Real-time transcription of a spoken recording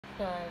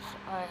Guys,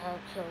 I have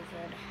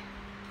COVID,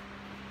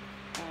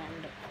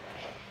 and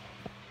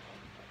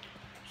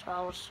so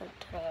I was sick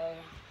today.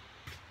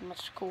 I'm at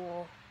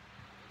school.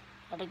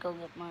 I had to go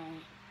get my,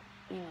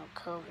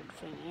 COVID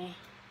thingy,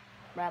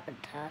 rapid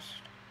test,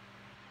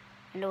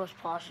 and it was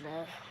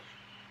positive.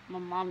 My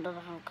mom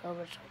doesn't have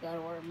COVID, so I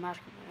gotta wear a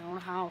mask in my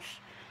own house.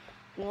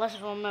 Unless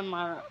I'm in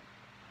my room.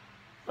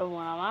 But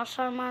when I'm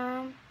outside my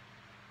room,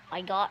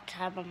 I got to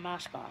have a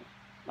mask on.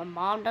 My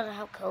mom doesn't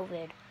have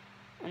COVID,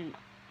 and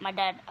my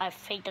dad, I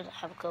faked doesn't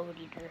have COVID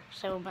either.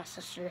 Same with my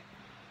sister.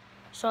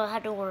 So I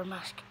had to wear a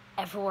mask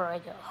everywhere I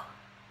go.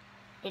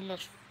 In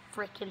this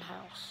freaking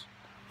house.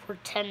 For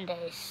 10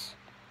 days.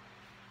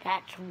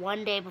 That's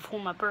one day before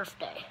my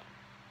birthday.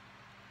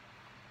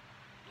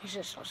 It's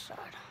just so sad.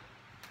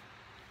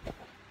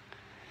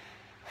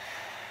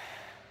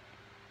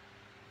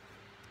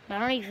 I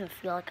don't even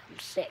feel like I'm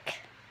sick.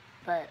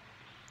 But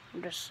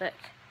I'm just sick.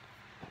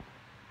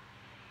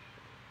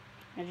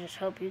 I just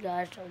hope you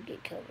guys don't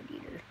get COVID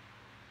either.